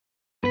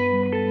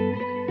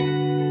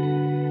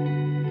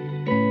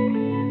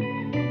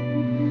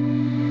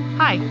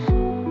Hi,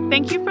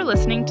 thank you for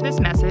listening to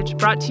this message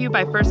brought to you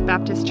by First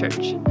Baptist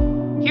Church.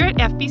 Here at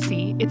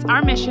FBC, it's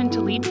our mission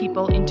to lead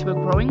people into a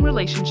growing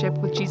relationship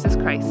with Jesus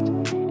Christ,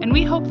 and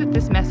we hope that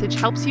this message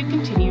helps you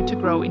continue to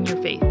grow in your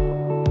faith.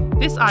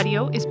 This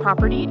audio is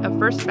property of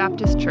First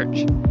Baptist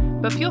Church,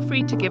 but feel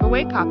free to give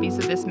away copies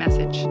of this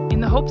message in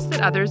the hopes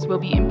that others will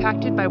be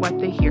impacted by what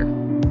they hear.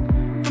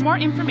 For more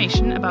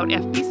information about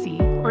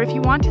FBC, or if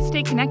you want to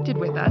stay connected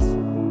with us,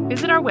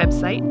 visit our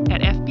website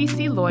at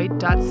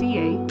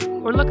fbcloyd.ca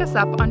or look us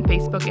up on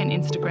Facebook and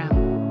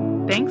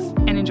Instagram. Thanks,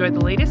 and enjoy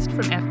the latest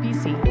from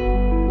FBC.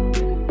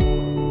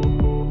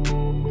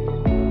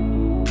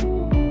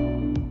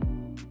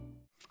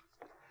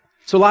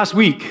 So last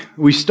week,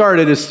 we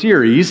started a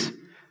series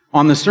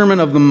on the Sermon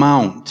of the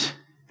Mount,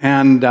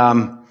 and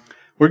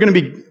we're going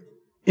to be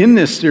in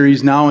this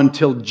series now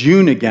until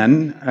June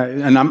again,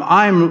 and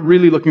I'm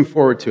really looking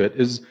forward to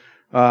it.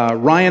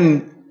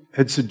 Ryan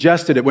had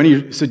suggested it. When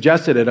he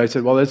suggested it, I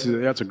said, well, that's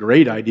a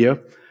great idea.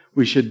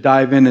 We should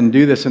dive in and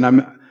do this.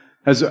 And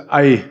as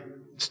I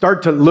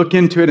start to look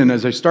into it, and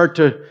as I start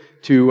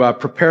to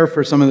prepare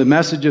for some of the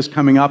messages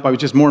coming up, I was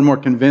just more and more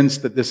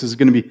convinced that this is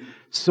going to be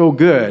so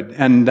good.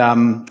 And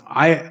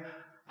I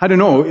don't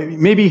know,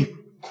 maybe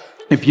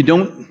if you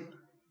don't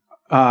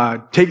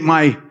take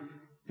my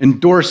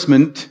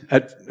endorsement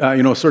at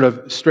sort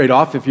of straight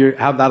off, if you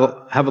have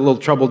a little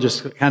trouble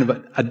just kind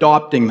of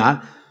adopting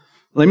that,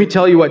 let me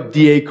tell you what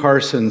D.A.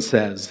 Carson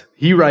says.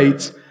 He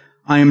writes,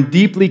 I am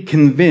deeply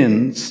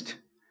convinced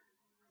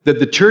that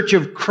the Church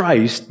of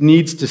Christ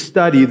needs to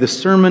study the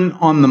Sermon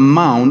on the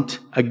Mount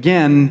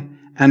again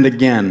and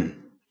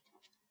again.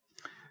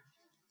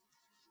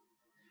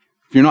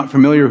 If you're not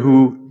familiar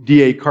who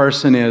D.A.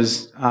 Carson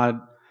is,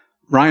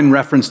 Ryan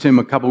referenced him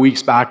a couple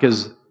weeks back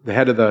as the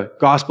head of the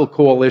Gospel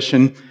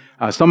Coalition.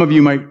 Some of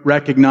you might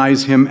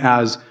recognize him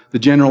as the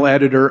general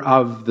editor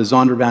of the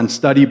Zondervan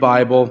Study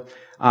Bible,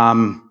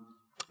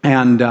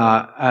 and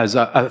as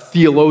a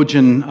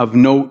theologian of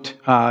note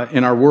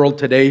in our world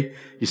today.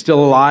 He's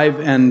still alive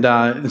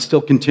and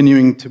still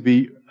continuing to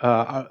be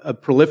a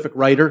prolific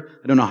writer.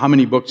 I don't know how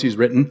many books he's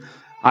written.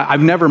 I've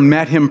never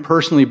met him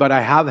personally, but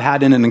I have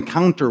had an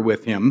encounter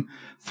with him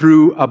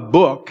through a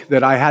book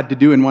that I had to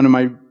do in one of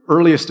my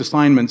earliest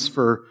assignments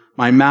for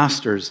my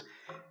master's.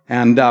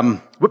 And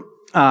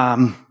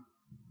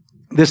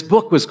this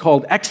book was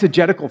called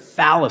Exegetical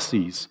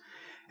Fallacies.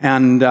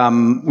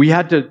 And we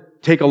had to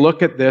take a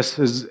look at this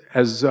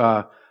as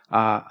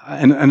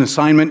an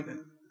assignment,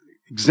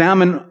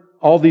 examine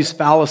all these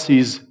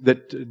fallacies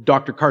that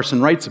Dr.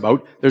 Carson writes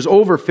about. There's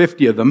over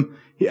 50 of them.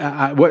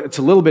 What's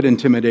a little bit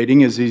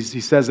intimidating is he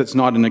says it's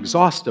not an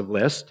exhaustive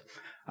list.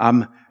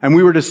 And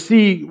we were to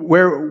see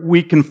where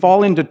we can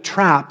fall into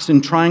traps in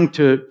trying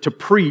to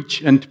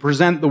preach and to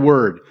present the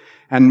word,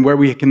 and where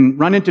we can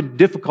run into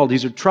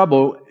difficulties or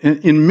trouble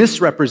in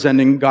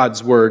misrepresenting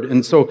God's word.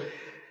 And so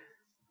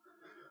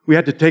we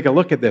had to take a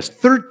look at this.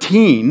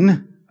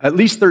 At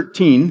least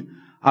 13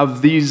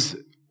 of these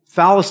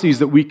fallacies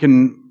that we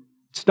can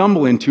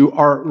stumble into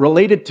are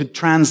related to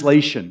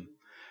translation,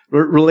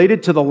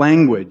 related to the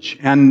language.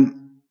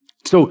 And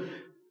so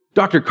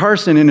Dr.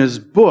 Carson in his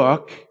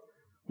book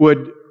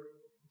would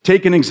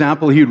take an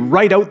example. He would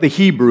write out the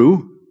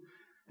Hebrew,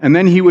 and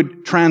then he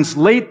would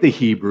translate the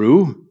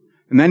Hebrew,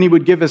 and then he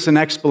would give us an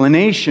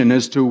explanation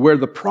as to where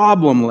the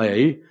problem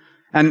lay,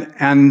 and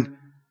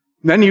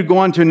then he'd go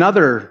on to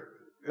another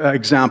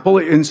example,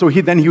 and so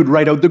he would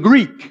write out the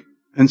Greek,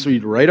 and so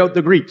he'd write out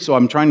the Greek. So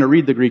I'm trying to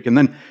read the Greek, and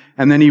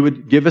then he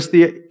would give us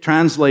the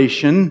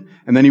translation,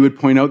 and then he would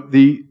point out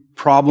the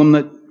problem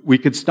that we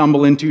could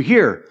stumble into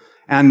here.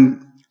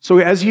 And so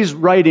as he's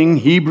writing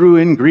Hebrew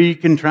and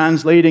Greek and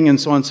translating and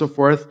so on and so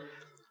forth,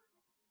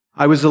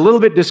 I was a little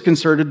bit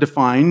disconcerted to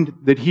find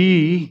that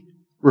he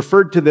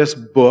referred to this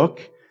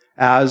book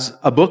as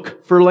a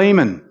book for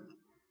laymen.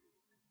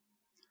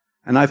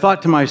 And I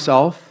thought to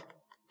myself,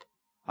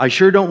 I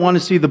sure don't want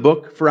to see the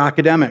book for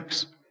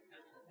academics.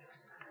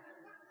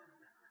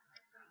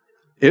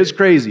 It's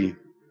crazy.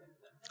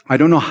 I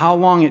don't know how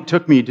long it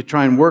took me to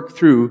try and work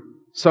through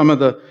some of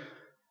the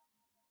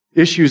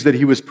issues that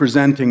he was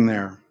presenting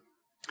there.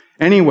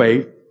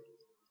 Anyway,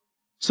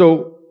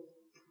 so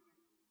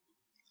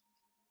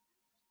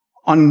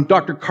on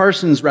Dr.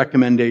 Carson's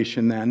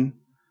recommendation then,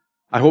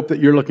 I hope that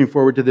you're looking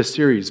forward to this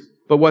series.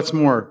 But what's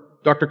more,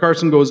 Dr.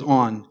 Carson goes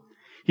on.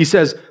 He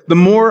says, the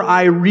more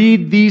I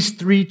read these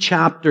 3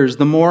 chapters,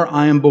 the more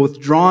I am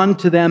both drawn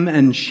to them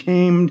and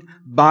shamed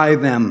by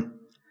them.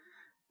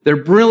 Their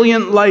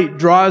brilliant light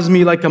draws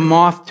me like a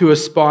moth to a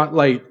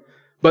spotlight,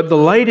 but the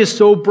light is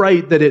so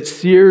bright that it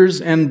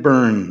sears and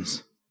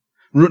burns.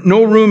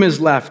 No room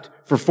is left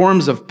for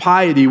forms of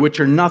piety which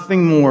are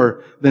nothing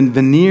more than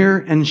veneer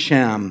and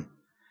sham.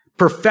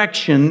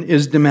 Perfection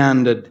is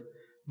demanded.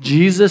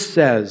 Jesus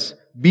says,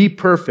 be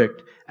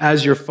perfect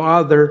as your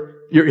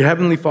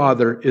heavenly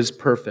Father is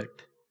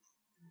perfect.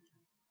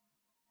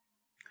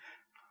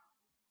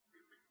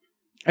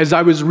 As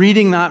I was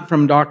reading that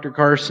from Dr.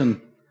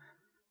 Carson,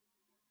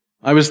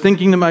 I was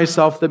thinking to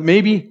myself that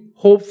maybe,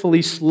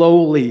 hopefully,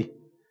 slowly,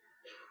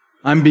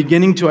 I'm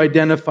beginning to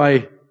identify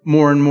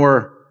more and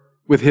more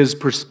with his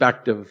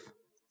perspective.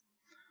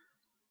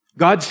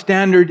 God's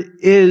standard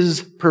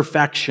is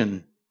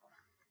perfection.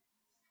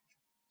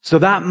 So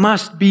that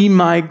must be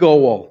my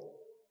goal.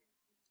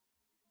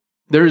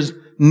 There's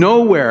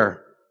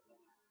nowhere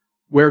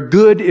where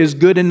good is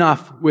good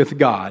enough with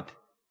God.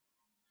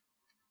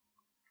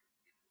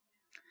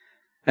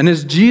 And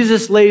as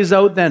Jesus lays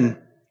out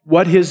then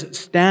what his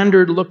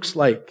standard looks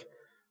like,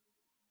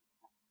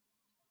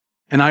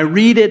 and I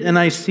read it and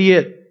I see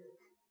it,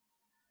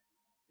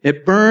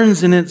 it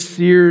burns and it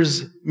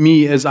sears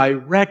me as I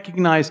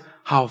recognize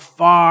how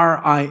far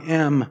I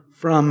am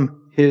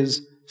from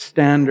his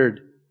standard,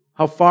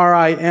 how far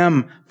I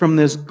am from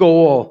this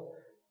goal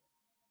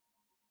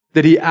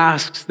that he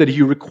asks, that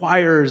he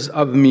requires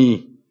of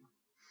me,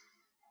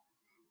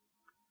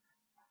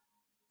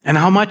 and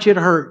how much it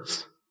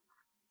hurts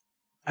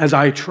as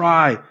I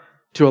try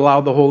to allow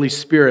the Holy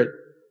Spirit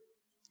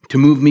to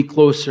move me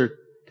closer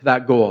to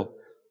that goal,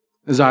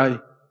 as I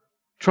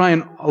try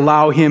and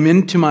allow him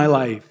into my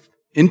life,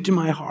 into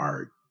my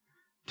heart,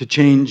 to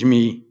change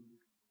me.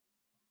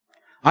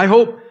 I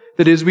hope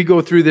that as we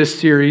go through this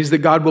series, that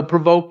God will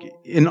provoke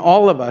in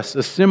all of us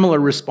a similar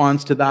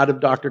response to that of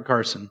Dr.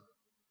 Carson.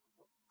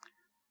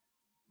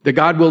 That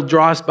God will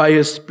draw us by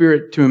his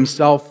Spirit to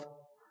himself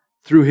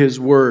through his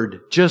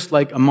word, just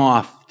like a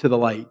moth to the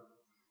light.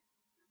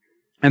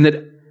 And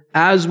that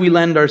as we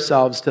lend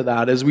ourselves to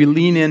that, as we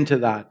lean into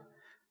that,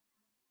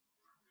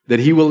 that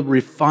he will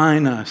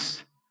refine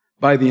us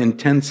by the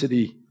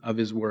intensity of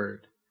his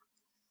word.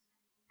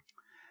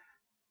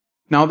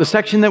 Now, the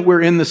section that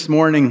we're in this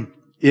morning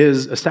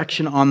is a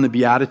section on the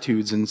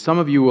Beatitudes, and some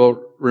of you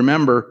will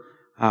remember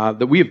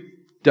that we've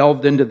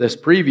delved into this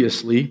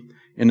previously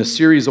in a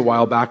series a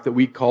while back that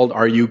we called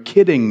Are You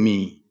Kidding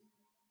Me?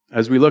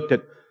 As we looked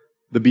at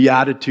the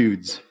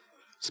Beatitudes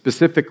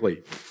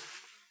specifically.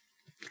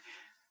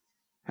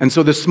 And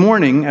so this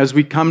morning, as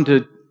we come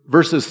to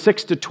verses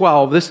 6 to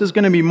 12, this is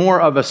going to be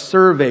more of a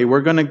survey.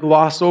 We're going to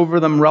gloss over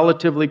them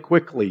relatively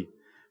quickly.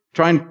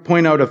 Try and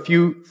point out a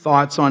few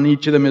thoughts on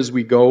each of them as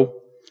we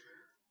go.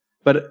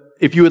 But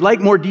if you would like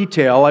more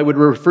detail, I would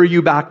refer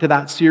you back to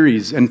that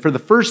series. And for the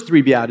first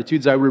three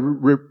Beatitudes, I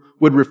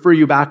would refer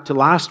you back to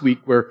last week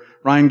where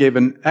Ryan gave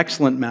an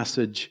excellent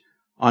message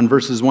on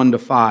verses 1 to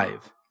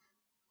 5.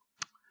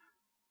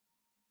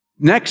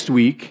 Next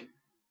week,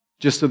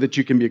 just so that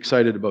you can be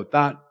excited about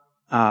that,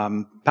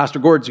 Pastor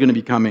Gord's going to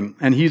be coming,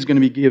 and he's going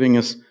to be giving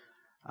us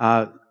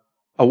a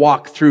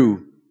walk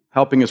through,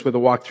 helping us with a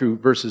walk through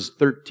verses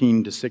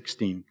 13 to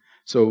 16.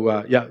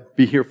 So,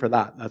 be here for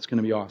that. That's going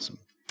to be awesome.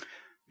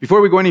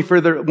 Before we go any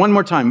further, one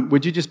more time,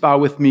 would you just bow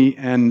with me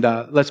and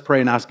let's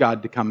pray and ask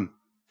God to come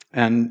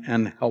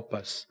and help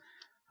us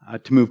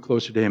to move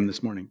closer to him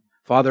this morning.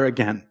 Father,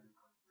 again,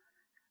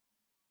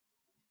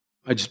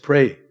 I just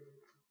pray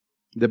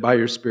that by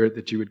your Spirit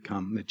that you would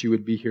come, that you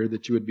would be here,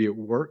 that you would be at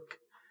work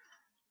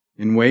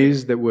in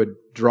ways that would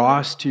draw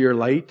us to your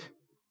light,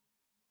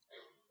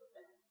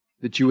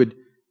 that you would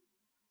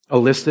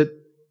elicit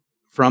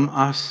from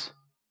us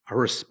a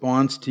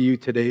response to you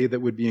today that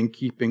would be in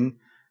keeping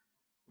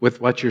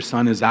with what your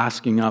Son is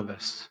asking of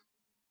us,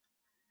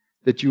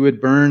 that you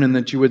would burn and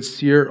that you would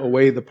sear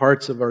away the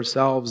parts of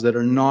ourselves that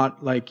are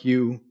not like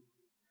you,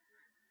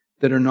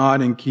 that are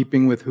not in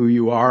keeping with who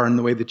you are and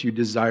the way that you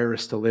desire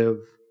us to live.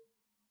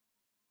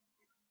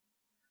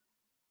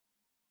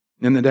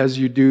 And that as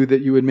you do,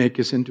 that you would make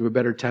us into a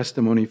better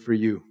testimony for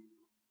you.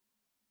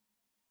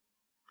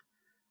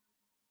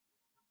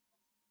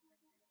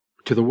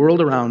 To the world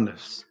around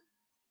us.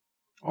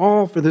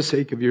 All for the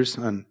sake of your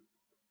Son.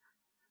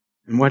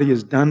 And what he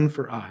has done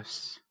for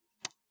us.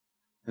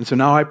 And so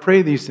now I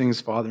pray these things,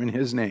 Father, in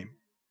his name.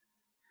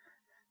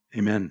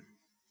 Amen.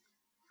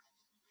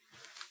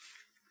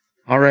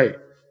 All right.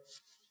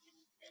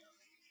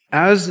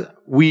 As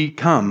we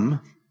come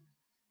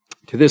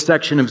to this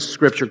section of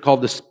Scripture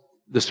called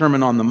the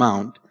Sermon on the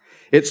Mount,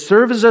 it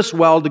serves us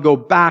well to go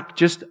back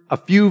just a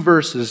few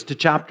verses to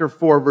chapter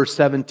 4, verse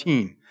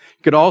 17. You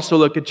could also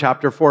look at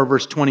chapter 4,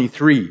 verse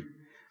 23,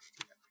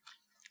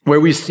 where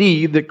we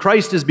see that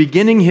Christ is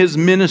beginning his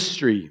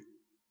ministry.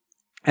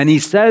 And he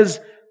says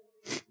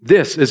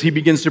this as he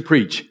begins to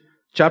preach.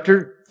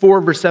 Chapter 4,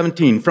 verse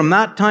 17. From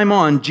that time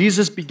on,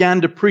 Jesus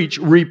began to preach,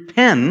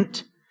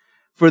 "Repent,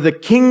 for the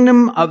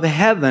kingdom of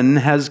heaven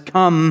has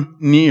come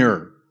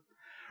near."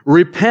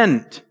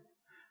 Repent,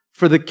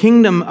 for the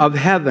kingdom of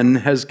heaven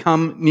has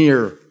come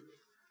near.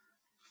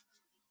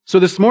 So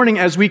this morning,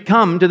 as we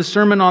come to the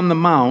Sermon on the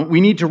Mount, we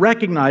need to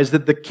recognize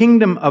that the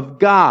kingdom of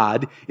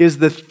God is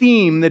the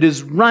theme that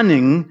is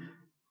running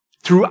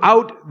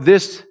throughout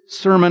this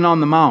Sermon on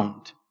the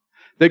Mount.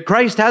 That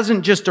Christ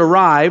hasn't just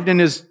arrived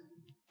and is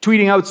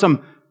tweeting out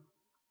some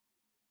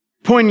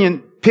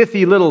poignant,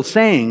 pithy little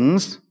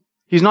sayings.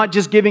 He's not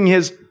just giving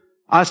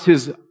us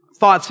his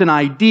thoughts and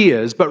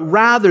ideas, but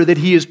rather that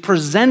he is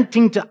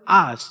presenting to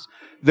us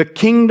the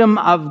kingdom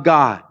of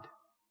God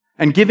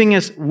and giving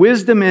us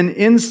wisdom and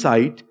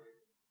insight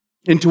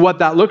into what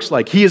that looks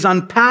like. He is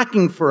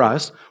unpacking for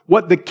us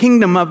what the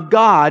kingdom of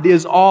God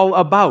is all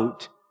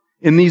about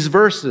in these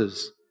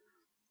verses.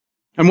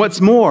 And what's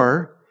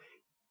more,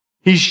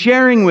 he's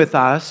sharing with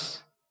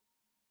us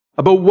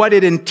about what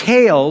it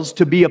entails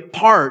to be a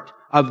part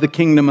of the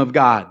kingdom of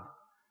God.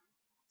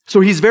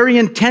 So he's very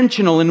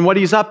intentional in what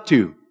he's up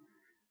to.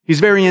 He's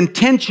very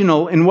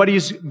intentional in what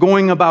he's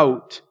going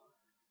about.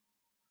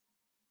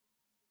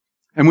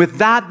 And with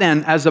that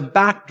then as a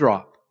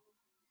backdrop,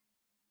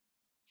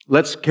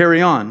 let's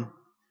carry on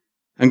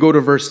and go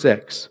to verse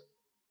 6.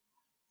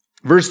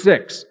 Verse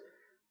 6,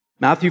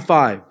 Matthew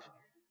 5,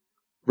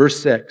 verse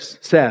 6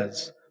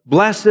 says,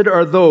 "Blessed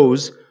are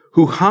those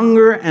who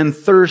hunger and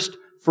thirst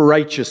for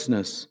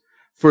righteousness,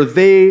 for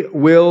they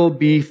will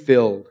be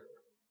filled."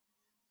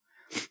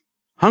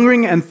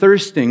 Hungering and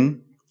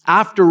thirsting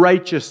after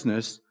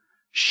righteousness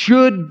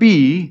should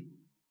be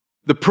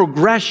the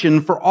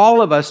progression for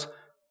all of us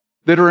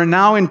that are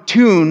now in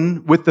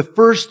tune with the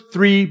first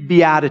three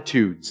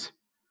Beatitudes.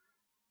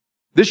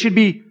 This should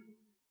be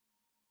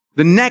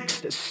the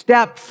next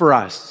step for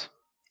us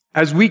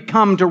as we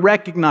come to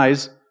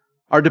recognize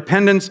our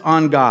dependence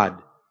on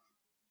God.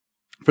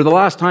 For the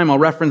last time, I'll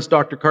reference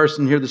Dr.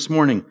 Carson here this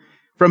morning.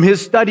 From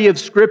his study of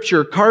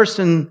Scripture,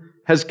 Carson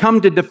has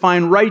come to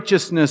define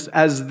righteousness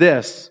as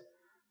this: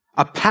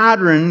 a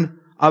pattern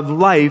of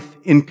life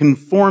in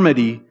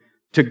conformity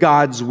to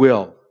God's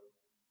will.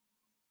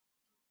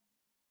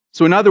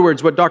 So in other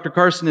words, what Dr.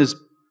 Carson is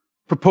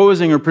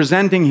proposing or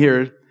presenting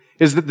here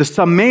is that the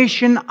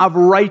summation of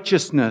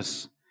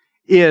righteousness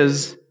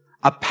is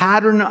a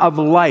pattern of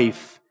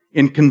life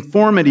in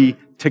conformity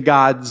to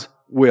God's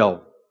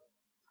will.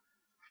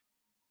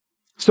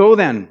 So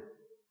then,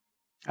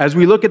 as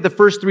we look at the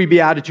first three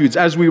Beatitudes,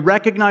 as we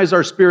recognize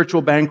our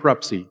spiritual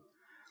bankruptcy,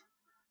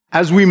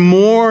 as we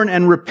mourn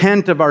and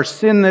repent of our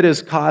sin that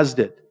has caused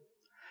it,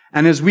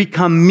 and as we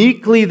come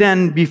meekly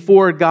then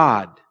before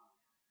God,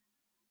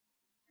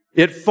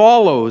 it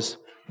follows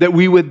that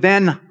we would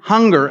then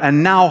hunger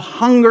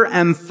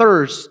and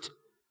thirst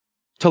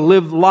to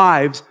live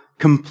lives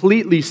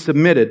completely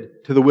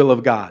submitted to the will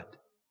of God.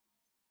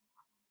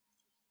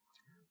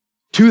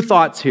 Two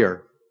thoughts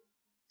here.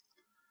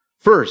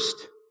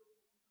 First,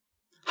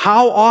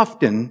 how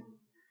often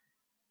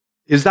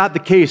is that the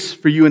case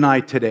for you and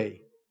I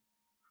today?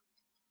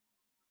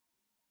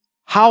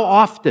 How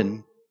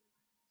often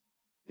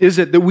is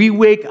it that we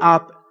wake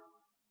up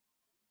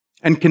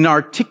and can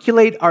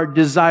articulate our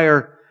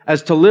desire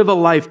as to live a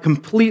life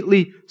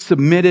completely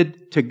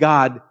submitted to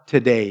God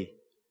today?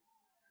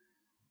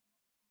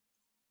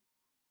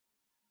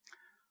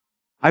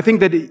 I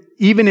think that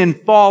even in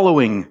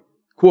following,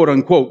 quote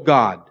unquote,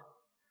 God,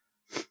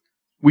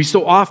 we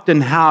so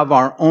often have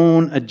our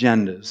own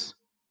agendas.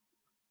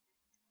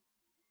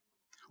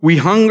 We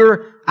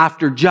hunger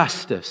after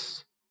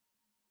justice.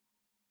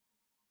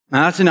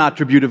 Now that's an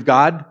attribute of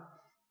God.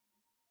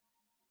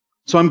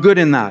 So I'm good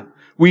in that.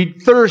 We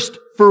thirst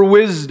for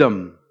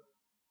wisdom.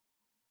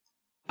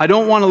 I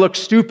don't want to look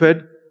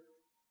stupid,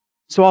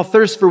 so I'll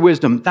thirst for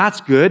wisdom.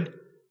 That's good.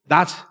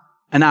 That's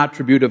an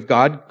attribute of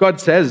God. God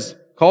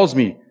calls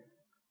me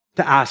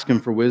to ask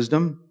Him for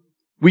wisdom.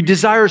 We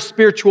desire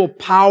spiritual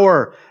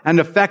power and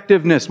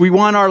effectiveness. We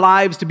want our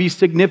lives to be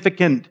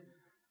significant.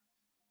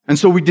 And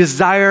so we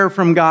desire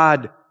from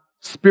God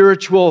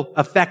spiritual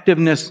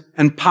effectiveness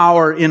and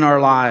power in our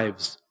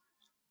lives,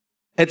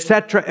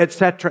 etc.,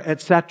 etc.,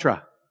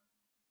 etc.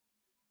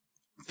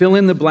 Fill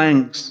in the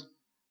blanks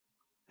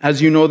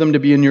as you know them to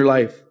be in your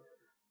life.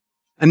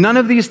 And none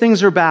of these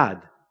things are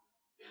bad.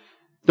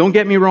 Don't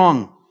get me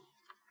wrong.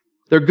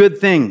 They're good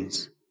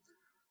things.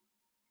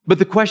 But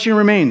the question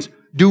remains,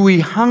 do we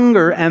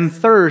hunger and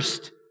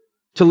thirst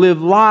to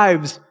live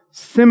lives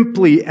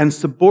simply and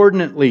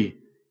subordinately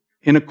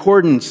in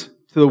accordance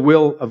to the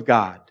will of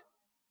God?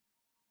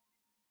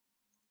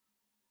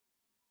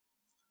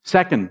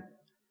 Second,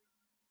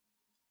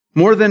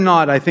 more than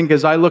not, I think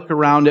as I look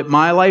around at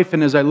my life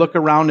and as I look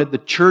around at the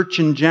church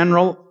in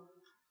general,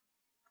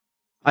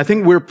 I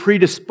think we're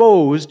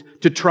predisposed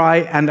to try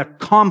and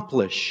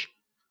accomplish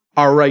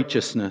our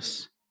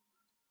righteousness.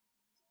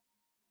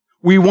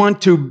 We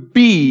want to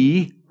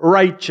be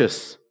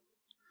righteous.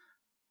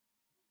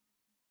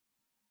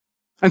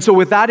 And so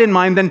with that in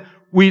mind, then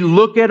we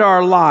look at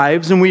our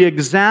lives and we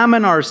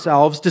examine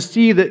ourselves to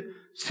see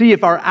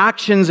if our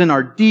actions and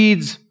our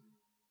deeds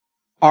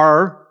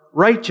are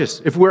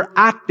righteous, if we're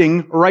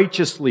acting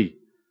righteously.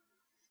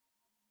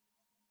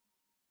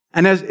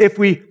 And as if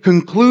we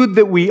conclude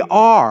that we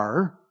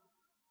are,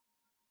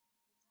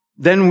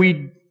 then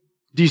we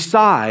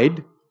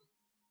decide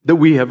that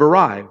we have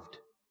arrived,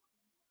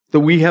 that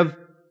we have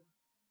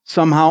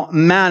somehow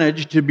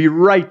managed to be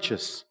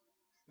righteous,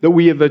 that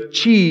we have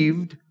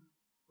achieved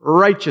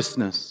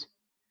righteousness.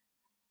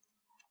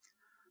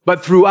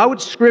 But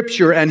throughout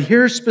Scripture, and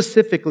here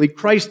specifically,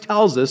 Christ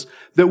tells us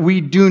that we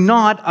do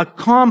not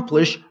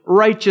accomplish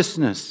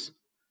righteousness.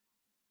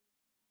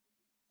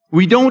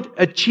 We don't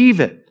achieve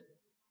it.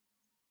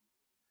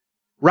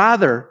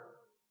 Rather,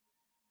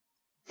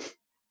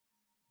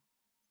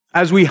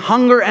 as we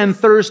hunger and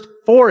thirst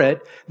for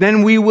it,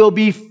 then we will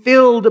be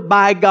filled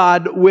by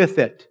God with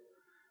it.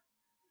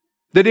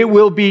 That it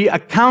will be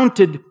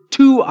accounted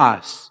to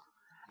us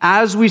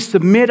as we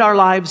submit our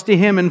lives to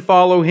Him and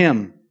follow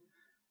Him.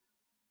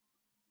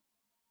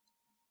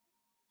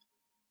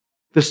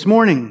 This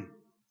morning,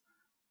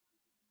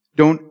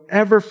 don't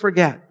ever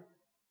forget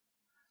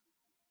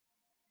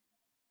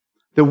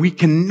that we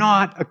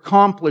cannot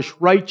accomplish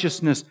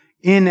righteousness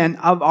in and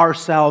of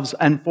ourselves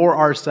and for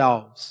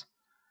ourselves.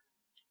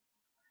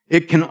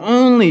 It can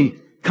only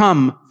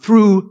come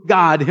through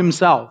God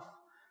Himself.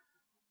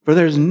 For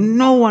there's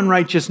no one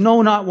righteous,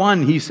 no, not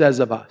one, He says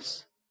of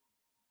us.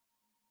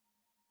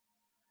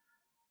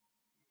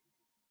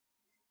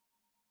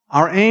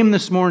 Our aim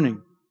this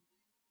morning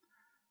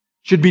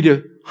should be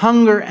to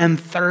hunger and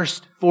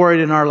thirst for it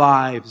in our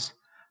lives.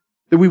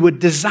 That we would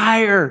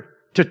desire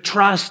to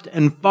trust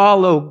and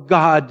follow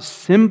God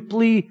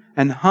simply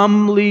and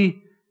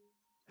humbly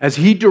as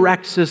He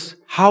directs us,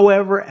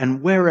 however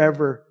and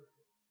wherever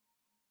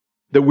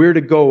that we're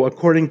to go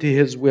according to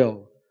His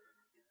will.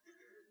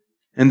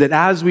 And that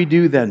as we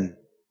do then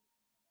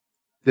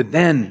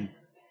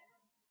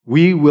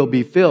we will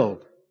be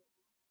filled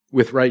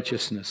with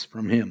righteousness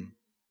from Him.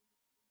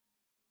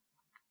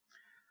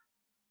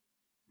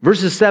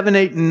 Verses 7,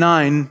 8, and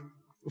 9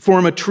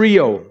 form a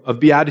trio of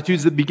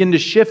Beatitudes that begin to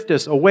shift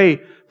us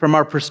away from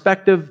our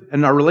perspective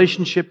and our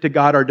relationship to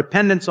God, our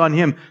dependence on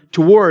Him,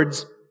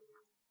 towards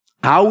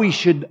how we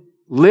should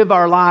live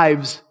our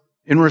lives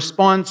in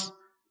response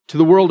to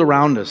the world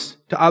around us,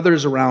 to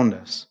others around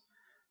us.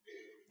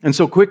 And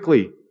so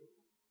quickly,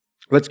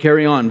 let's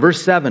carry on.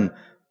 Verse 7,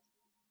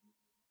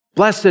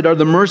 "Blessed are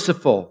the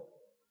merciful,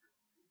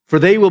 for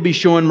they will be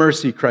shown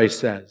mercy," Christ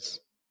says.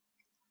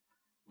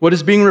 What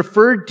is being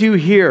referred to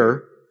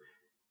here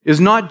is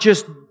not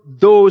just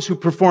those who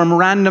perform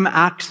random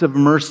acts of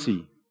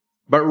mercy,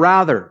 but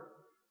rather,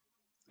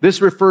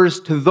 this refers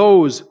to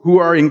those who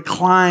are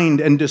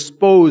inclined and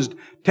disposed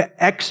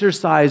to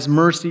exercise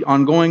mercy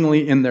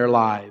ongoingly in their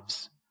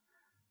lives.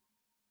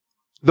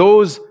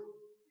 Those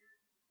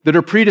that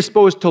are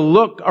predisposed to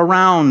look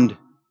around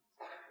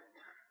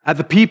at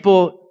the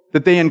people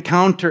that they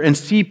encounter and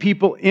see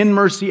people in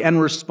mercy and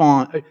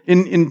respond,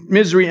 in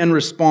misery and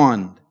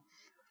respond.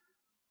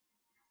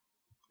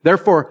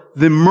 Therefore,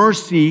 the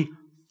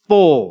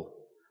mercyful,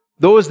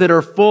 those that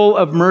are full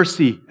of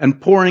mercy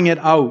and pouring it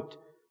out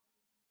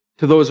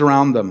to those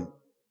around them.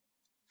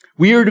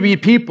 We are to be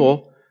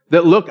people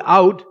that look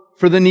out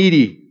for the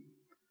needy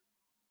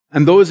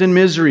and those in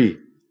misery,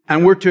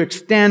 and we're to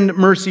extend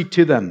mercy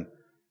to them.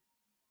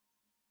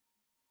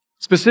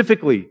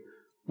 Specifically,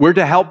 we're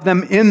to help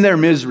them in their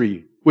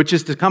misery, which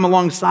is to come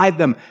alongside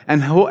them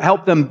and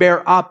help them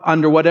bear up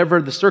under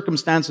whatever the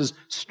circumstances,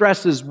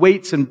 stresses,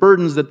 weights, and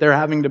burdens that they're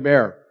having to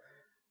bear.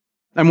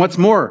 And what's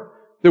more,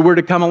 that we're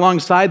to come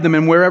alongside them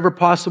and wherever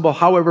possible,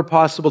 however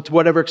possible, to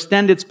whatever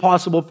extent it's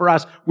possible for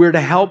us, we're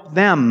to help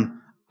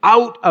them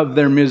out of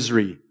their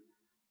misery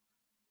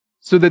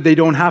so that they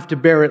don't have to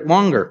bear it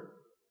longer.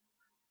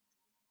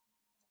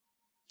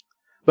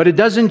 But it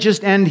doesn't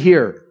just end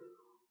here.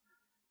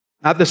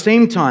 At the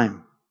same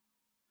time,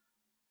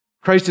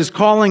 Christ is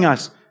calling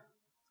us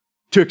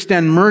to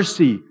extend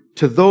mercy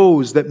to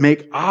those that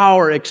make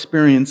our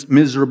experience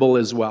miserable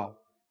as well.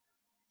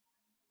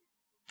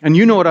 And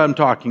you know what I'm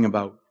talking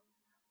about.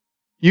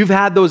 You've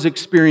had those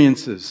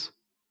experiences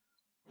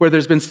where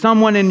there's been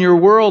someone in your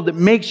world that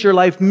makes your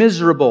life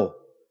miserable,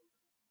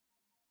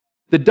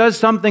 that does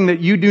something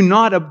that you do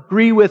not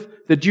agree with,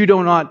 that you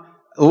do not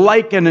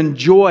like and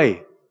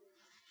enjoy.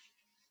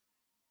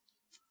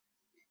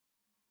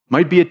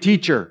 Might be a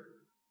teacher.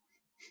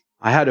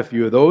 I had a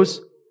few of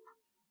those.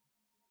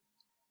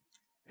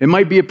 It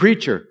might be a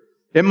preacher.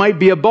 It might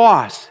be a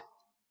boss.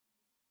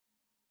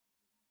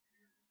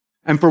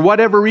 And for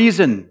whatever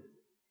reason,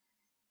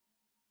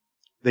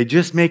 they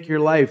just make your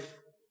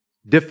life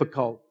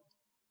difficult.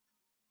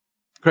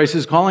 Christ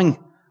is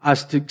calling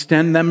us to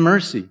extend them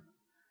mercy.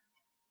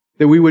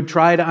 That we would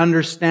try to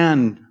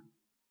understand,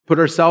 put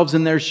ourselves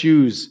in their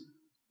shoes,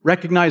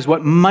 recognize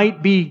what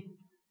might be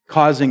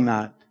causing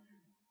that.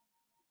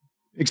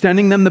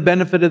 Extending them the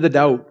benefit of the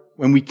doubt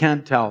when we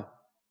can't tell,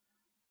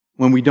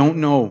 when we don't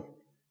know.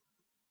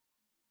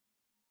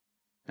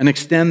 And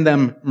extend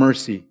them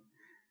mercy.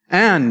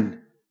 And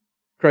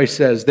Christ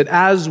says that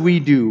as we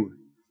do,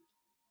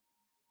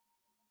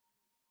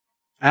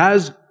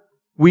 as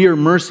we are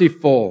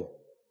merciful,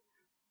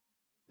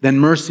 then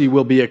mercy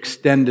will be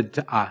extended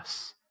to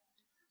us.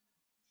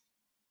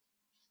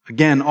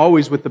 Again,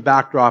 always with the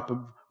backdrop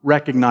of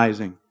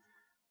recognizing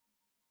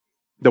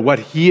that what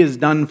He has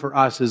done for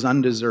us is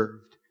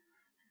undeserved.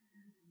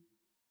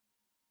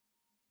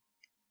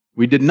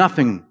 We did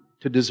nothing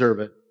to deserve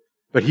it,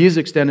 but He has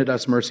extended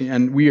us mercy,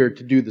 and we are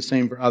to do the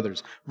same for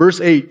others. Verse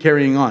 8,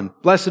 carrying on.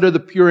 "Blessed are the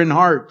pure in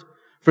heart,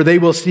 for they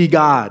will see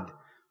God."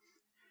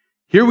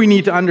 Here we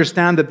need to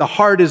understand that the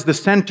heart is the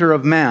center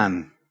of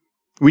man.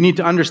 We need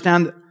to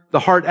understand the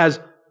heart as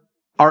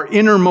our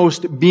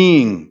innermost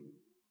being,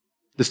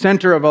 the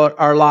center of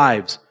our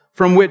lives,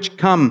 from which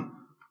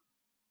come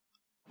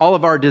all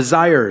of our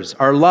desires,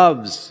 our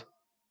loves,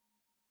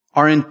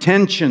 our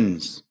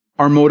intentions,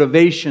 our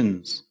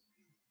motivations.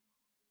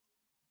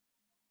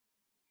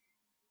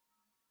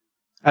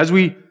 As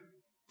we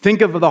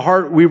think of the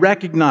heart, we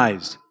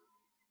recognize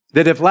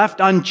that if left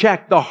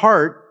unchecked, the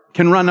heart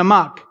can run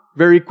amok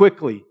very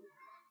quickly.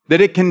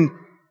 That it can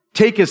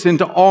take us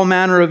into all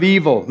manner of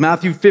evil.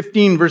 Matthew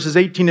 15 verses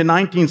 18 to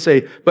 19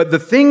 say, "But the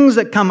things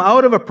that come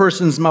out of a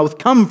person's mouth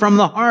come from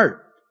the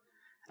heart,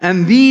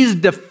 and these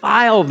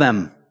defile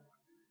them.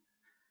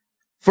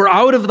 For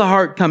out of the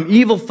heart come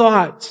evil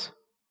thoughts,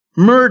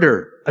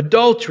 murder,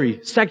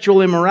 adultery,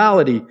 sexual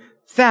immorality,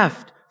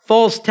 theft,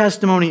 false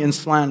testimony, and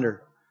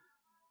slander."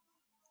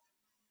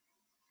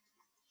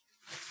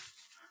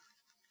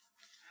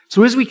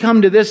 So as we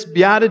come to this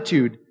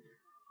beatitude,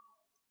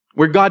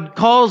 where God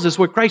calls us,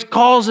 where Christ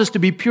calls us to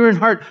be pure in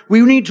heart, we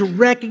need to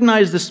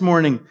recognize this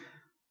morning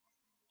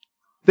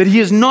that He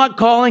is not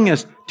calling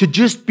us to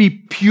just be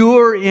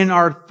pure in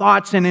our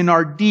thoughts and in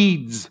our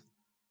deeds,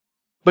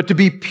 but to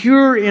be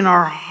pure in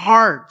our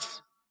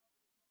hearts,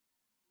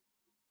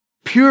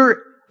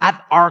 pure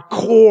at our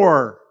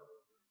core.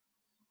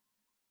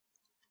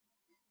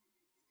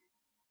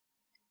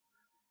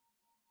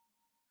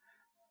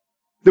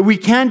 That we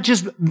can't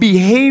just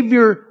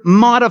behavior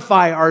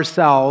modify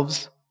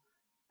ourselves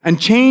and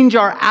change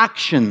our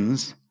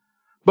actions,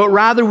 but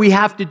rather we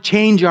have to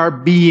change our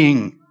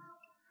being.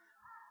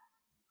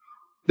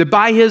 That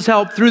by His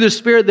help, through the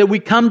Spirit, that we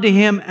come to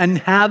Him and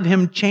have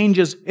Him change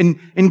us, and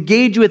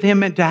engage with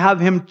Him and to have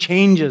Him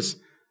change us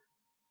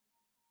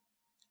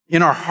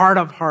in our heart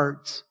of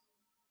hearts.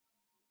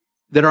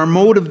 That our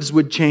motives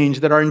would change,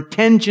 that our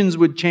intentions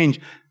would change,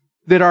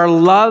 that our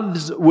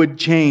loves would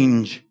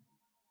change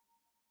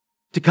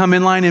to come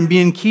in line and be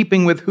in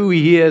keeping with who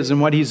He is and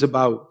what He's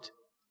about.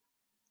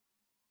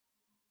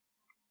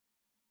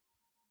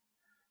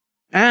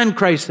 And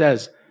Christ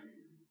says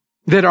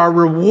that our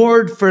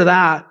reward for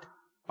that,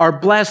 our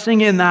blessing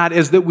in that,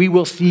 is that we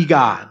will see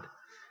God.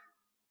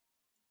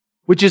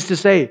 Which is to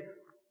say,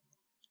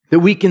 that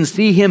we can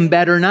see Him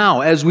better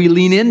now as we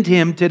lean into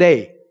Him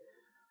today.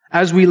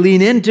 As we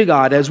lean into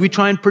God, as we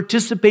try and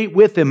participate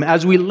with Him,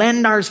 as we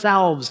lend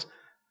ourselves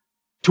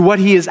to what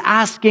He is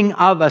asking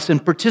of us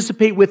and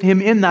participate with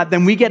Him in that,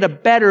 then we get a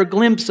better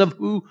glimpse of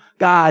who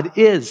God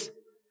is.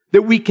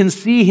 That we can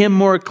see Him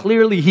more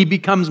clearly. He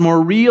becomes more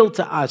real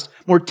to us,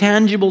 more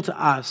tangible to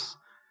us.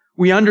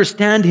 We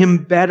understand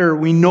Him better.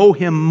 We know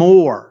Him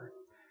more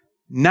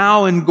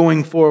now and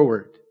going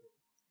forward.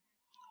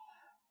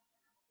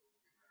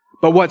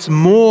 But what's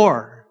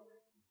more,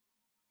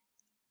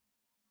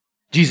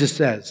 Jesus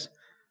says,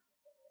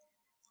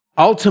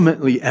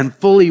 ultimately and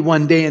fully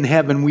one day in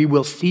heaven, we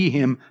will see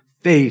Him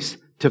face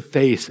to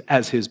face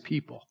as His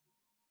people.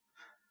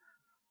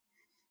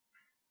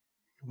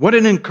 What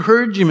an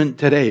encouragement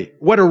today.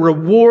 What a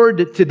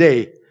reward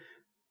today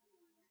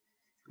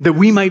that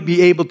we might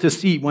be able to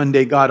see one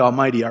day God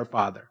Almighty, our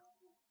Father.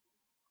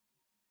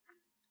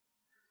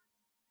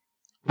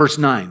 Verse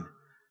 9.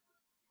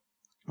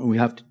 We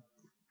have to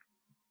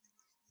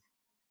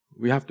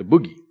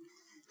boogie.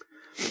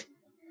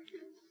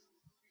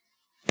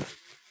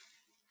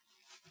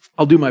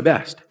 I'll do my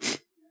best.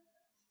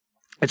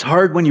 It's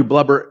hard when you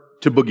blubber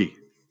to boogie.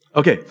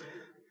 Okay.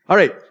 All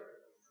right.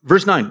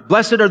 Verse 9.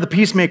 "Blessed are the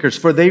peacemakers,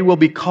 for they will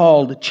be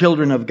called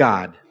children of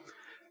God."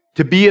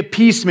 To be a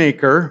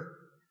peacemaker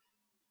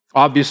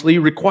obviously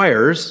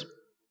requires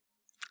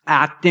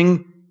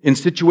acting in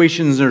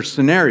situations or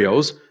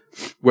scenarios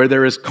where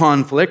there is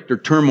conflict or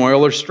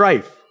turmoil or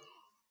strife.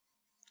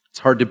 It's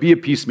hard to be a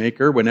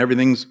peacemaker when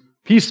everything's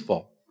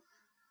peaceful.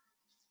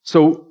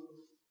 So,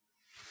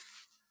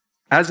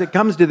 as it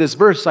comes to this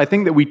verse, I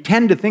think that we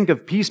tend to think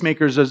of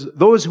peacemakers as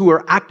those who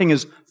are acting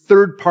as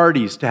third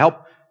parties to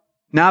help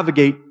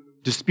navigate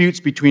disputes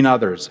between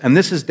others. And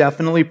this is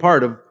definitely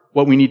part of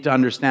what we need to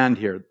understand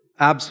here.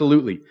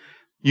 Absolutely.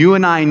 You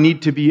and I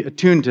need to be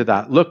attuned to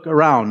that. Look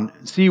around,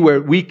 see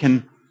where we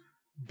can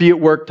be at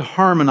work to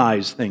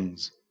harmonize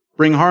things,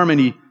 bring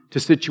harmony to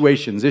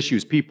situations,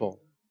 issues,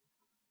 people.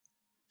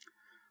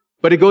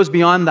 But it goes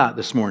beyond that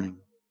this morning.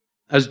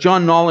 As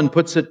John Nolan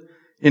puts it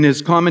in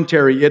his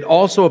commentary, it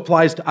also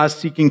applies to us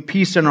seeking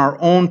peace in our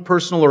own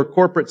personal or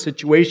corporate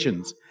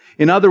situations.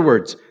 In other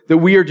words, that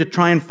we are to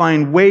try and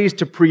find ways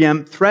to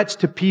preempt threats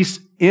to peace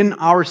in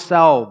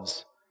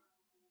ourselves,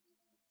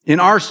 in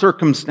our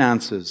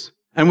circumstances,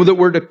 and that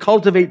we're to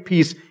cultivate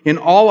peace in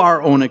all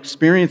our own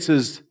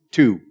experiences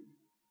too,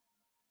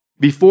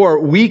 before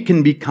we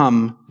can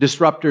become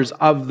disruptors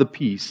of the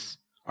peace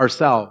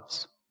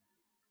ourselves.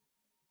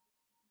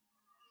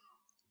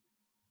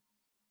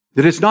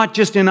 That it's not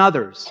just in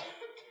others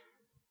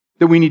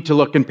that we need to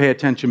look and pay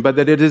attention, but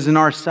that it is in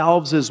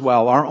ourselves as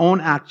well, our own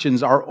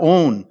actions, our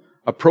own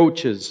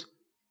approaches,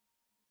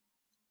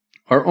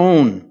 our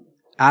own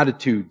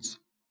attitudes.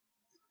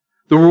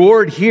 The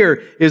reward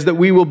here is that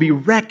we will be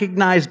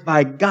recognized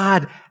by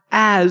God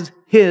as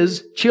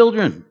His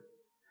children.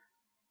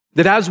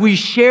 That as we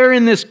share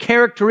in this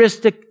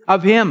characteristic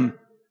of Him,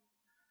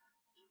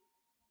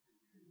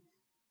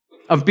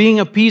 of being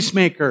a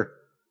peacemaker,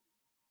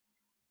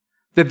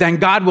 that then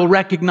God will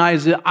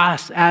recognize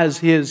us as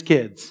his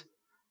kids.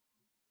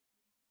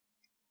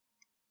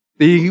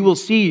 That he will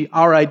see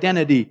our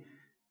identity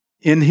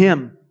in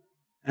him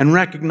and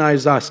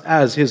recognize us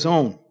as his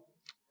own.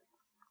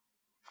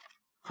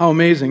 How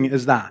amazing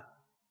is that?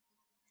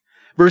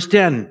 Verse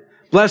 10,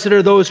 blessed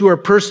are those who are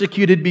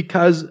persecuted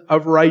because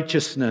of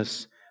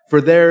righteousness, for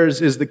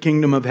theirs is the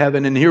kingdom of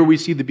heaven. And here we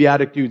see the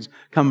Beatitudes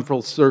come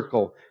full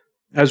circle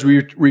as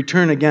we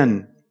return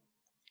again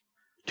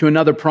to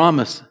another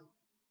promise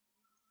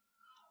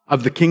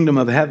of the kingdom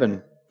of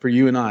heaven for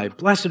you and I.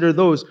 Blessed are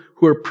those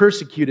who are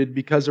persecuted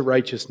because of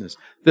righteousness.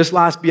 This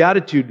last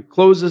beatitude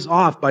closes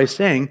off by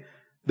saying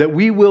that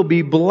we will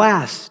be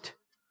blessed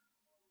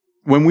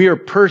when we are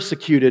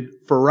persecuted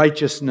for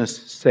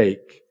righteousness'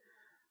 sake.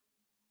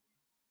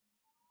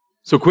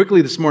 So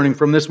quickly this morning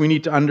from this we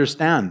need to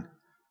understand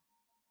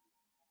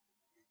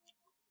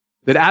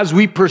that as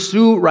we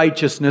pursue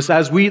righteousness,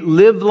 as we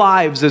live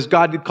lives as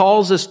God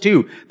calls us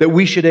to, that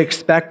we should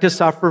expect to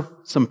suffer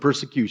some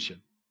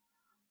persecution.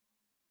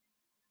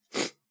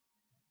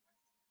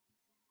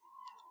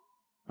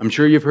 I'm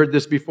sure you've heard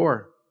this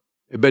before,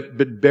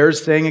 but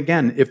bears saying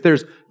again, if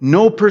there's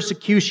no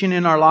persecution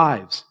in our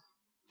lives,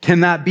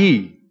 can that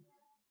be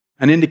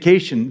an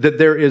indication that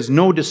there is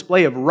no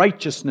display of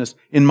righteousness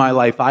in my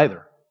life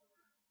either?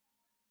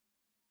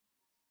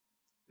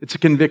 It's a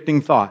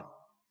convicting thought.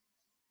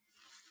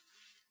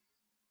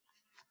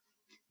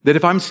 That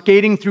if I'm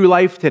skating through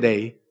life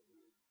today,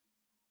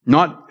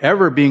 not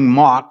ever being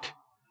mocked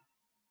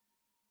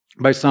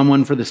by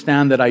someone for the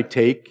stand that I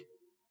take,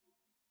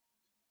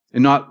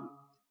 and not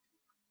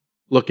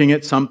looking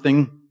at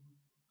something,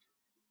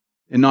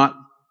 and not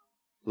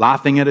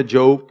laughing at a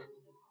joke,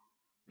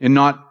 and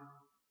not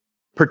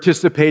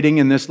participating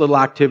in this little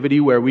activity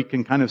where we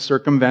can kind of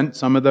circumvent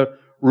some of the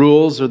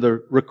rules or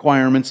the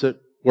requirements at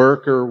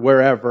work or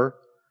wherever.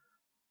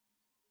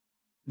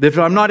 If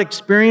I'm not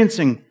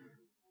experiencing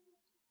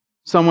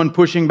someone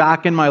pushing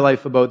back in my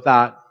life about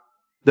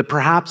that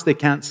perhaps they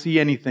can't see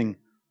anything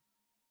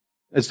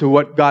as to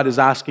what God is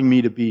asking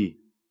me to be.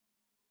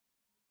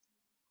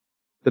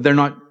 That they're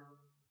not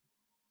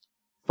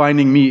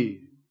finding me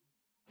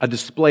a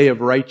display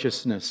of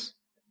righteousness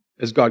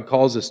as God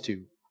calls us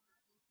to.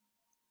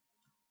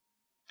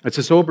 It's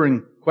a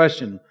sobering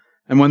question,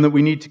 and one that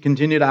we need to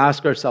continue to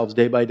ask ourselves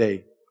day by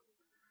day.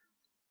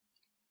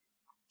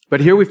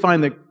 But here we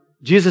find that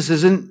Jesus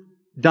isn't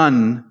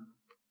done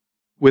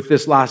with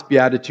this last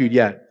beatitude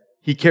yet.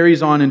 He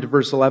carries on into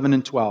verse 11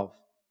 and 12.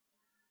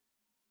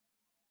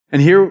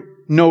 And here,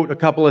 note a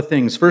couple of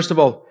things. First of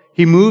all,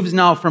 he moves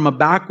now from a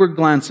backward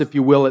glance, if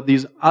you will, at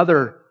these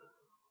other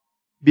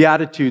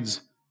beatitudes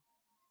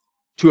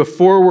to a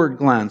forward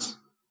glance,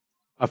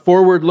 a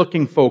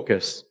forward-looking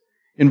focus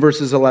in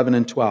verses 11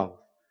 and 12.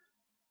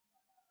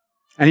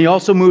 And he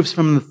also moves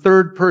from the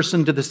third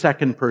person to the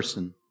second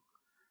person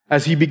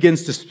as he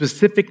begins to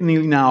specifically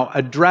now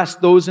address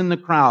those in the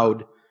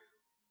crowd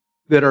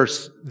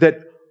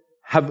that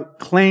have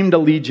claimed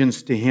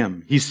allegiance to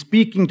him. He's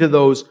speaking to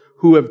those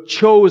who have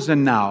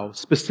chosen now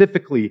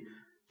specifically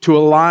to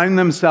align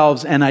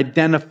themselves and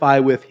identify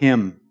with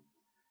him.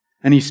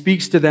 And he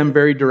speaks to them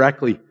very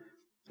directly.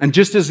 And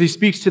just as he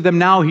speaks to them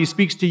now, he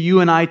speaks to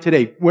you and I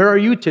today. Where are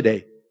you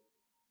today?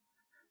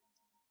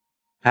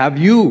 Have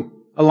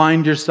you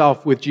aligned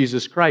yourself with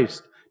Jesus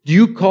Christ? Do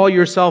you call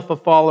yourself a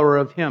follower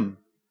of him?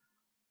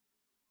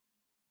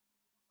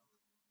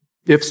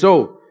 If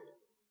so,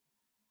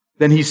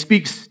 then he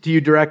speaks to you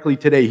directly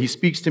today. He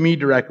speaks to me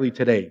directly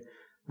today.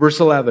 Verse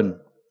 11.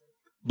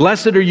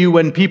 Blessed are you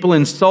when people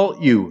insult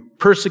you,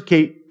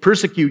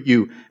 persecute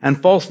you,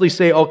 and falsely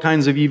say all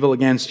kinds of evil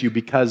against you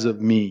because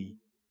of me.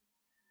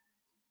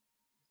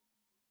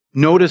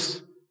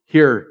 Notice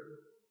here,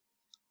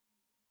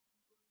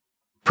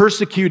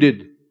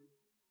 persecuted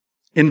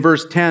in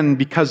verse 10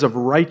 because of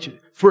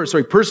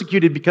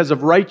persecuted because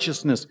of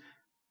righteousness,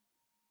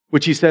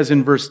 which he says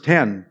in verse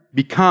 10,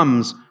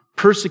 becomes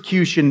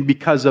persecution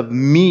because of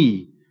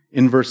me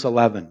in verse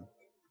 11.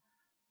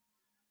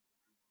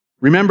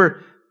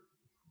 Remember,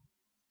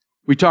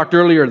 we talked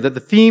earlier that the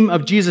theme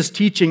of Jesus'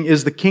 teaching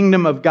is the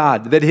kingdom of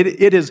God, that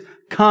it has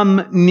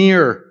come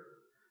near.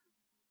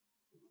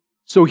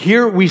 So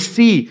here we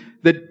see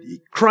that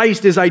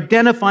Christ is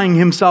identifying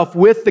himself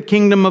with the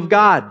kingdom of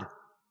God.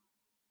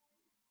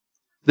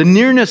 The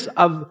nearness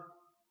of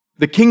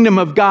the kingdom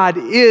of God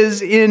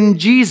is in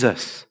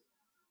Jesus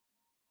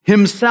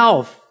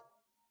himself.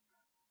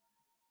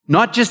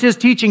 Not just his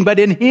teaching, but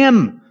in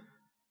him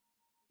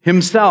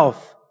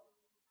himself.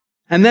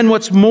 And then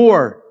what's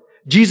more,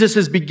 Jesus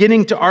is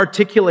beginning to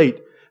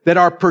articulate that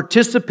our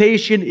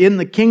participation in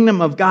the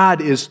kingdom of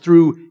God is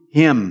through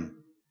him.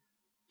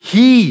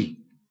 He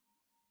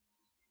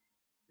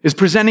is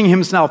presenting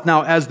himself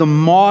now as the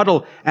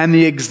model and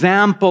the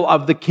example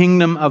of the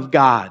kingdom of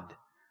God.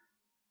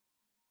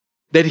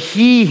 That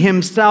he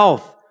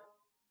himself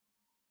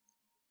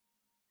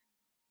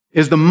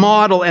is the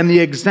model and the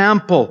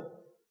example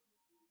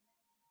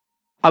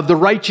of the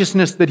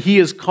righteousness that he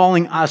is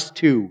calling us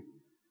to.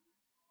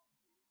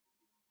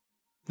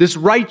 This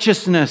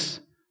righteousness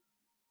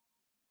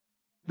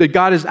that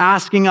God is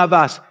asking of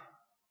us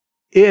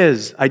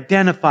is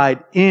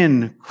identified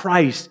in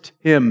Christ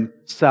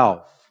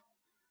Himself.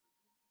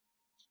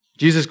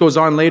 Jesus goes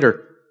on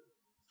later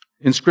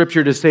in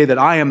Scripture to say that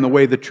I am the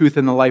way, the truth,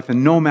 and the life,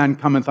 and no man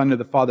cometh unto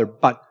the Father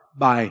but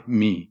by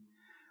me.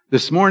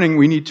 This morning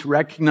we need to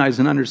recognize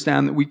and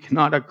understand that we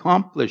cannot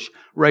accomplish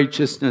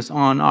righteousness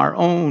on our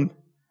own,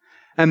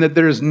 and that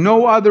there is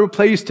no other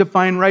place to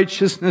find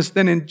righteousness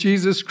than in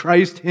Jesus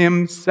Christ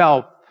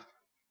Himself.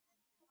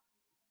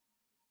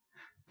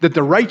 That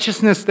the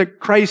righteousness that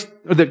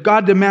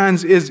God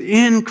demands is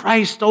in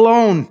Christ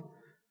alone.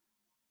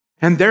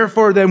 And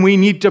therefore then we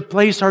need to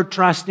place our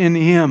trust in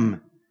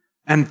Him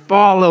and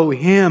follow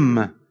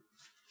Him.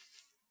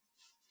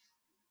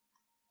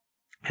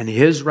 And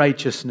His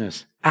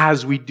righteousness,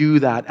 as we do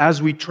that,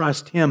 as we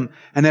trust Him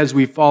and as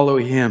we follow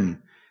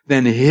Him,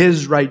 then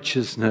His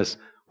righteousness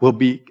will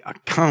be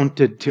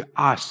accounted to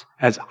us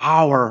as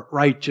our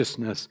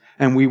righteousness,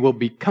 and we will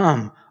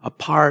become a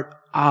part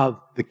of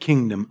the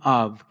kingdom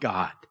of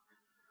God.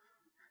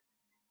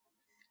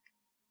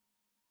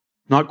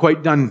 Not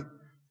quite done.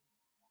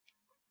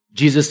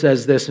 Jesus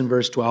says this in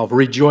verse 12,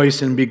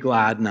 rejoice and be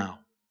glad now.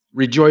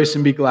 Rejoice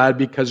and be glad,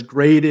 because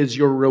great is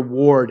your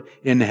reward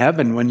in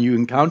heaven when you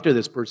encounter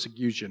this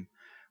persecution.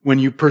 When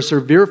you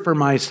persevere for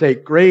my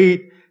sake,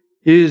 great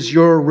is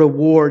your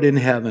reward in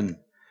heaven.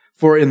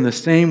 For in the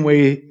same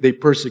way they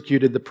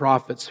persecuted the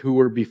prophets who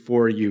were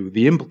before you.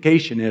 The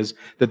implication is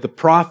that the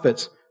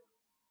prophets,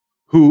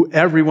 who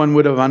everyone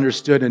would have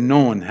understood and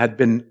known, had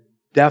been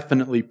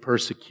definitely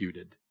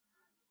persecuted.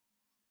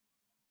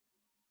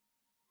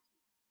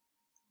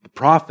 The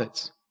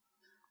prophets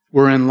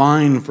were in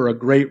line for a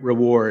great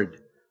reward.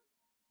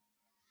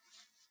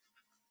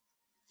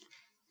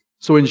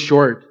 So in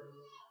short,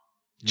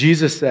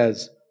 Jesus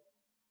says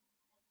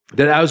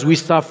that as we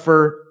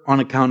suffer on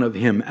account of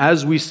Him,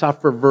 as we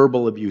suffer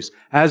verbal abuse,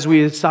 as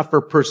we suffer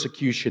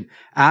persecution,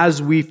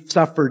 as we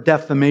suffer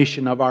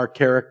defamation of our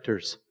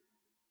characters,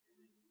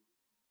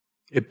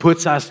 it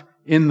puts us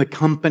in the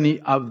company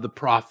of the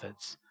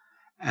prophets.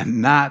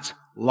 And that's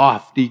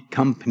lofty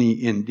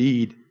company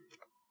indeed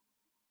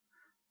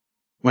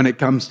when it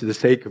comes to the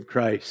sake of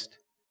Christ.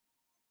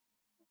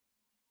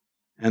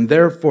 And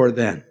therefore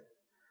then,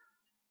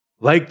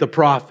 like the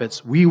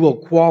prophets, we will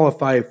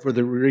qualify for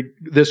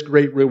this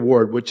great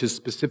reward, which is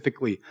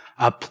specifically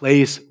a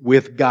place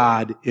with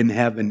God in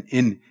heaven,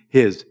 in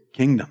His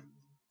kingdom.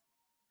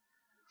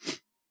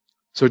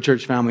 So,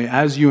 church family,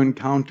 as you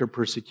encounter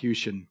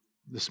persecution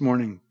this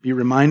morning, be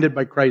reminded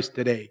by Christ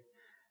today,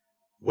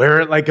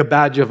 wear it like a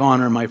badge of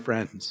honor, my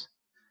friends,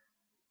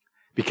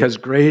 because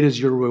great is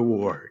your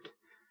reward.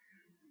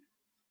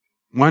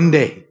 One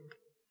day,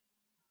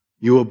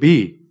 you will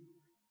be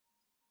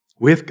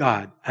with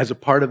God as a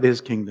part of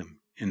His kingdom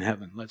in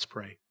heaven. Let's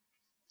pray.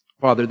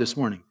 Father, this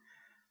morning,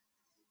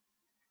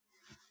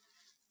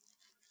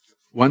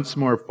 once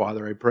more,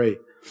 Father, I pray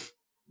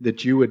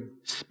that you would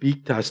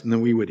speak to us and that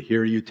we would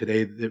hear you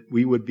today, that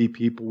we would be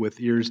people with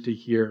ears to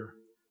hear,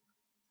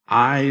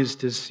 eyes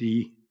to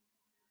see,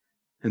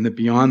 and that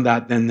beyond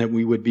that, then, that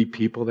we would be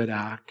people that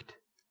act.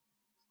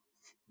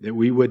 That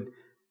we would,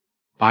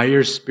 by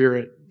your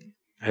Spirit,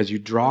 as you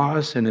draw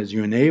us and as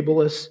you enable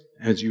us,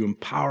 as you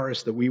empower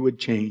us, that we would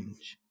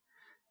change.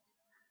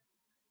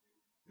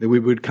 That we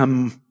would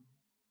come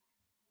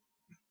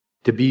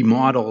to be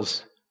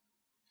models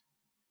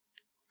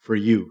for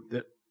you.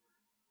 That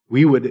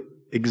we would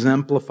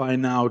exemplify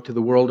now to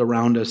the world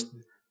around us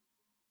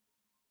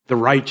the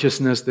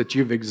righteousness that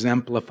you've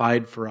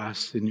exemplified for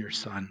us in your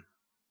Son.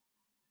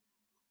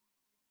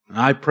 And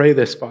I pray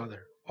this,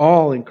 Father,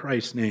 all in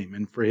Christ's name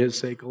and for His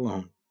sake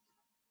alone.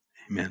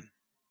 Amen.